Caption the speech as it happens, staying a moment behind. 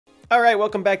Alright,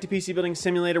 welcome back to PC Building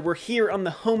Simulator. We're here on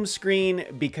the home screen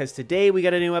because today we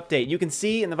got a new update. You can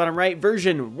see in the bottom right,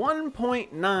 version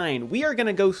 1.9. We are going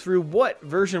to go through what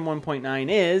version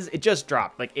 1.9 is. It just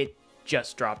dropped. It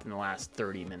just dropped in the last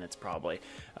 30 minutes probably.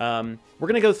 We're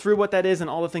going to go through what that is and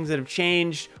all the things that have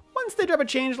changed. Once they drop a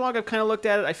changelog, I've kind of looked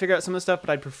at it. I figured out some of the stuff, but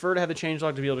I'd prefer to have the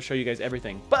changelog to be able to show you guys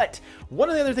everything. But one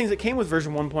of the other things that came with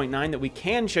version 1.9 that we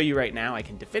can show you right now, I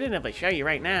can definitively show you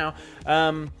right now,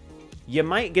 you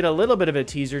might get a little bit of a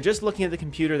teaser just looking at the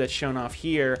computer that's shown off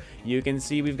here. You can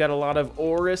see we've got a lot of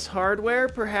Aorus hardware.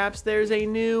 Perhaps there's a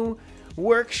new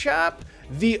workshop.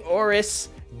 The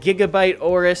Gigabyte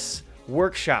Aorus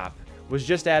Workshop was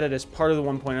just added as part of the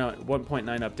 1.9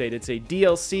 update. It's a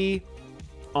DLC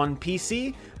on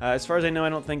PC. As far as I know, I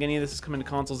don't think any of this is coming to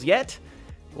consoles yet.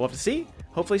 We'll have to see.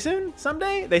 Hopefully soon,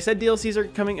 someday. They said DLCs are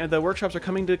coming, the workshops are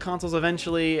coming to consoles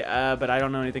eventually, but I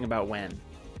don't know anything about when.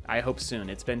 I hope soon.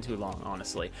 It's been too long,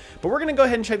 honestly. But we're going to go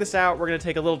ahead and check this out. We're going to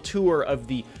take a little tour of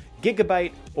the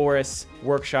Gigabyte Aorus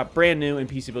Workshop, brand new in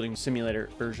PC Building Simulator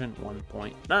version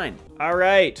 1.9. All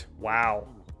right. Wow.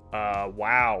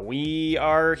 Wow. We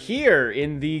are here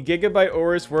in the Gigabyte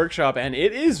Aorus Workshop, and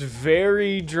it is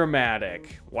very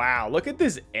dramatic. Wow. Look at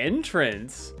this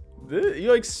entrance.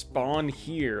 You like spawn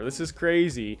here. This is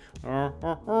crazy. Welcome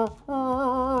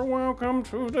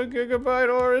to the Gigabyte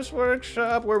Aorus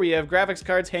Workshop, where we have graphics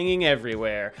cards hanging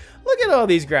everywhere. Look at all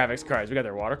these graphics cards. We got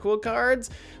their water-cooled cards.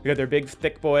 We got their big,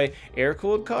 thick boy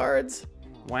air-cooled cards.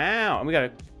 Wow. And we got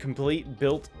a complete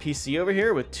built PC over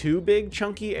here with two big,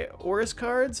 chunky Aorus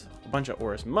cards. A bunch of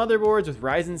Aorus motherboards with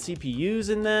Ryzen CPUs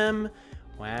in them.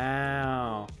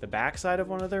 Wow. The backside of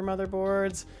one of their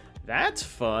motherboards. That's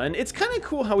fun. It's kind of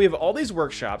cool how we have all these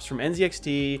workshops from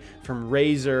NZXT, from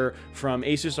Razer, from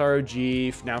Asus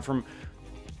ROG, now from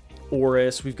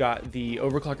Aorus. We've got the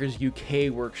Overclockers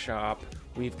UK workshop.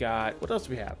 We've got, what else do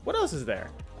we have? What else is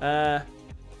there?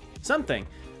 Something.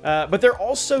 But they're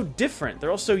also different.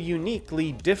 They're also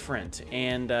uniquely different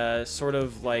and sort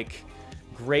of like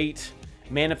great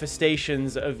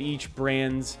manifestations of each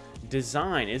brand's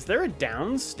design. Is there a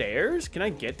downstairs? Can I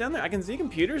get down there? I can see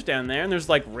computers down there, and there's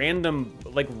like random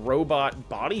like robot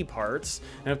body parts,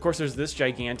 and of course there's this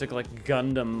gigantic like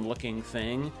Gundam looking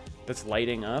thing that's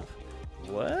lighting up.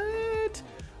 What?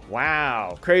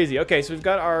 Wow, crazy. Okay, so we've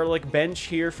got our like bench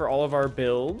here for all of our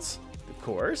builds. Of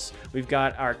course, we've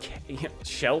got our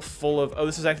shelf full of, oh,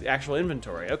 this is actual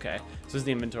inventory. Okay, so this is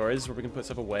the inventory. This is where we can put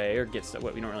stuff away or get stuff.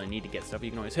 What we don't really need to get stuff. You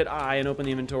can always hit I and open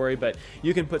the inventory, but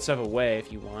you can put stuff away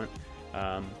if you want.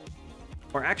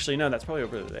 Or actually, no, that's probably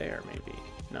over there. Maybe.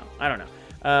 No, I don't know.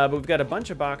 But we've got a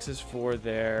bunch of boxes for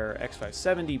their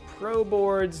X570 Pro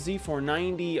boards,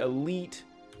 Z490 Elite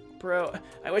Pro.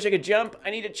 I wish I could jump. I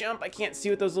need to jump. I can't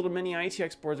see what those little mini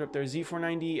ITX boards are up there.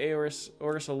 Z490 Aorus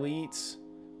Elites.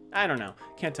 I don't know.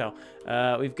 Can't tell.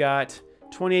 We've got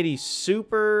 2080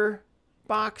 Super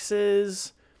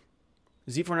boxes.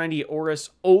 Z490 Aorus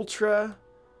Ultra.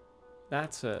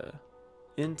 That's a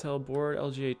Intel board.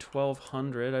 LGA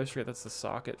 1200. I always forget that's the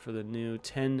socket for the new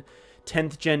 10th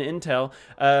gen Intel.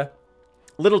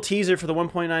 Little teaser for the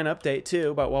 1.9 update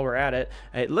too, but while we're at it,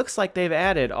 it looks like they've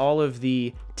added all of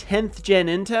the 10th gen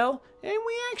Intel, and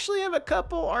we actually have a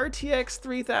couple RTX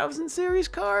 3000 series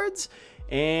cards.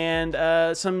 And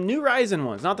some new Ryzen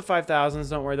ones, not the 5000s,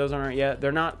 don't worry, those aren't yet.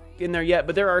 They're not in there yet,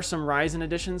 but there are some Ryzen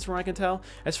editions from what I can tell,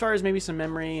 as far as maybe some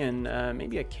memory and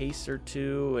maybe a case or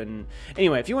two. And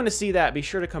anyway, if you want to see that, be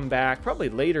sure to come back probably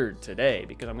later today,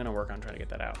 because I'm going to work on trying to get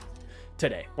that out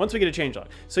today, once we get a changelog.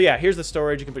 So yeah, here's the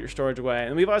storage. You can put your storage away.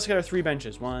 And we've also got our 3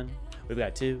 benches. We've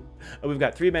got 2. We've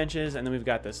got 3 benches, and then we've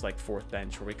got this like 4th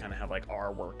bench where we kind of have like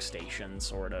our workstation,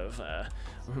 sort of. I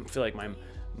feel like my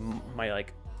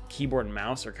like keyboard and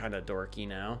mouse are kind of dorky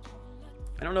now.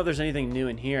 I don't know if there's anything new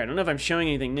in here. I don't know if I'm showing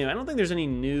anything new. I don't think there's any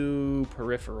new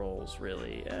peripherals,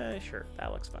 really. Sure,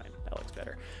 that looks fine. That looks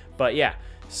better. But yeah,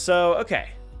 so, okay.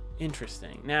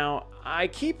 Interesting. Now, I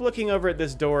keep looking over at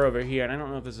this door over here, and I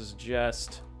don't know if this is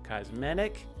just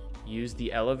cosmetic. Use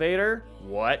the elevator.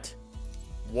 What?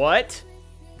 What?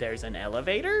 There's an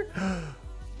elevator?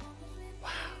 Wow.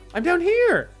 I'm down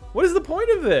here. What is the point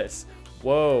of this?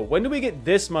 Whoa, when do we get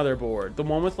this motherboard? The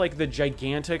one with like the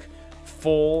gigantic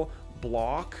full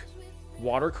block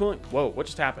water cooling? Whoa, what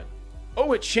just happened?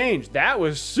 Oh, it changed. That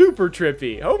was super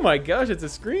trippy. Oh my gosh, it's a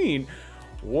screen.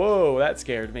 Whoa, that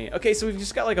scared me. Okay, so we've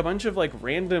just got like a bunch of like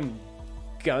random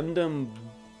Gundam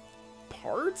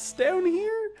parts down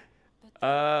here.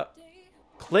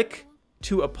 Click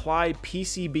to apply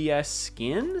PCBS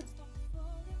skin?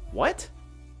 What?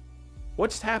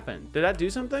 What just happened? Did that do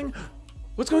something?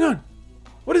 What's going on?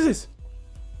 What is this?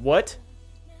 What?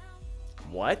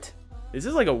 What? This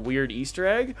is like a weird Easter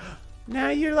egg. Now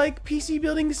you're like PC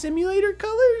building simulator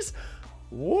colors?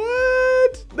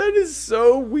 What? That is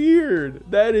so weird.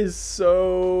 That is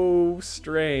so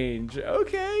strange.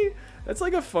 Okay. That's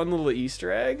like a fun little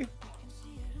Easter egg.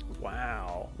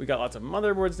 Wow. We got lots of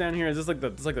motherboards down here. Is this like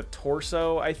the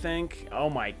torso, I think? Oh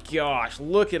my gosh.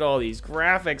 Look at all these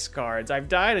graphics cards. I've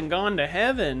died and gone to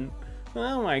heaven.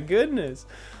 Oh my goodness.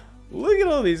 Look at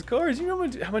all these cards. You know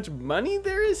how much money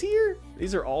there is here?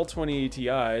 These are all 2080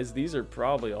 Ti's. These are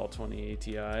probably all 2080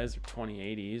 Ti's or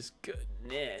 2080s.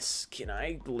 Goodness. Can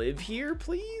I live here,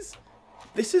 please?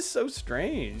 This is so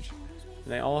strange.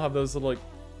 And they all have those little like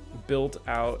built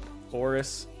out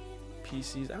Aorus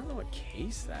PCs. I don't know what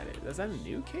case that is. Is that a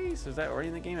new case? Is that already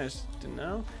in the game? I just didn't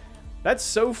know. That's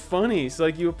so funny. So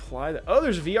like you apply that. Oh,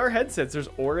 there's VR headsets. There's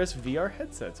Aorus VR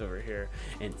headsets over here.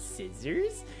 And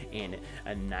scissors and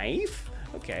a knife.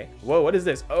 Okay. Whoa, what is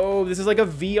this? Oh, this is like a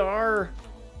VR.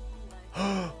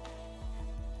 Oh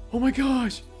my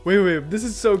gosh. Wait. This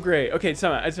is so great. Okay,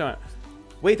 tell me.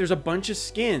 Wait, there's a bunch of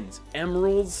skins.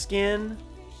 Emerald skin.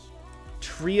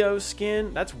 Trio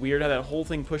skin. That's weird how that whole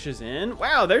thing pushes in.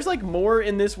 Wow, there's like more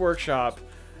in this workshop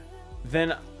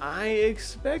than I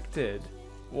expected.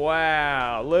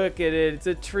 Wow, look at it. It's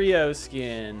a trio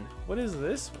skin. What is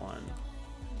this one?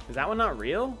 Is that one not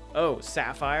real? Oh,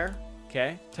 sapphire.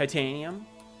 Okay. Titanium.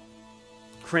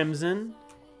 Crimson.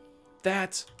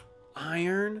 That's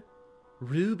iron.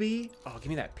 Ruby. Oh, give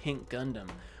me that pink Gundam.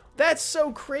 That's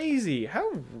so crazy.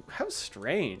 How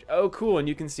strange. Oh, cool. And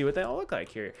you can see what they all look like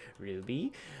here.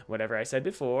 Ruby, whatever I said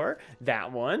before.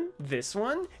 That one, this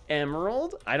one,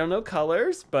 emerald. I don't know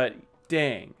colors, but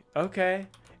dang. Okay.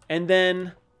 And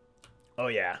then, oh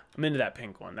yeah, I'm into that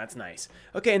pink one. That's nice.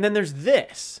 Okay, and then there's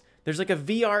this. There's like a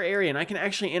VR area, and I can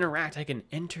actually interact. I can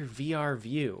enter VR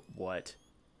view. What?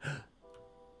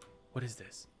 What is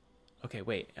this? Okay,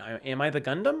 wait. Am I the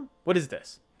Gundam? What is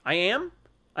this? I am?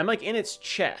 I'm like in its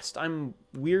chest. I'm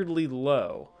weirdly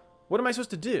low. What am I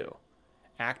supposed to do?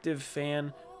 Active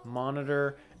fan,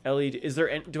 monitor, LED. Is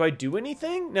there, do I do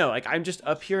anything? No, like I'm just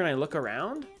up here and I look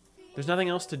around. There's nothing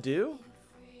else to do?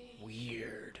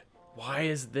 Weird. Why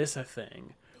is this a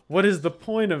thing? What is the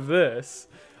point of this?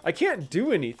 I can't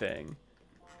do anything.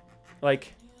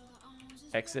 Like,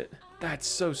 exit. That's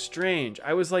so strange.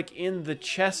 I was like in the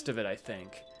chest of it, I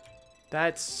think.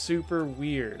 That's super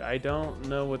weird. I don't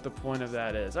know what the point of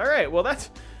that is. All right, well that's,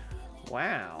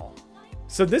 wow.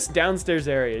 So this downstairs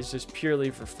area is just purely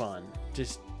for fun.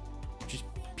 Just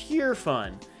pure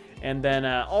fun. And then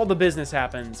all the business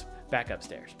happens back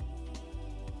upstairs.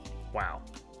 Wow,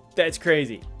 that's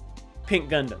crazy. Pink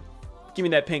Gundam. Give me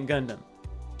that pink Gundam.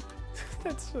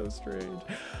 That's so strange.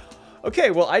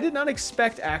 Okay, well, I did not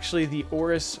expect actually the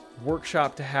Aorus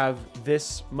Workshop to have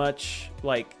this much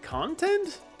like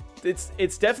content.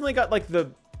 It's definitely got like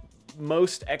the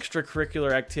most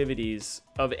extracurricular activities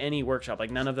of any workshop.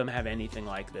 Like none of them have anything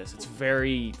like this. It's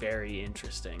very, very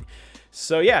interesting.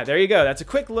 So yeah, there you go. That's a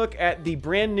quick look at the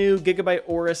brand new Gigabyte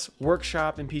Aorus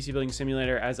Workshop and PC Building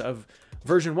Simulator as of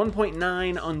version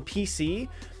 1.9 on PC.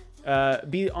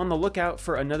 Be on the lookout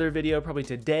for another video probably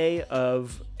today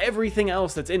of everything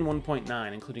else that's in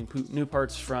 1.9, including new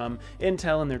parts from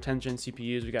Intel and their 10th gen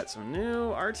CPUs. We got some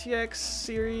new RTX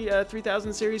series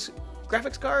 3000 series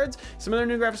graphics cards, some other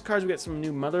new graphics cards. We got some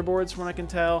new motherboards from what I can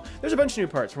tell. There's a bunch of new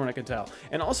parts from what I can tell,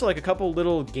 and also like a couple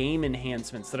little game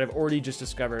enhancements that I've already just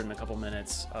discovered in a couple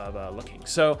minutes of looking.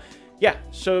 So yeah,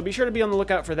 so be sure to be on the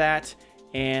lookout for that.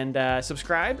 And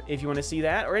subscribe if you want to see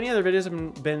that or any other videos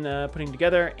I've been putting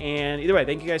together. And either way,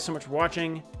 thank you guys so much for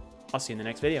watching. I'll see you in the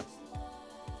next video.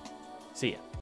 See ya.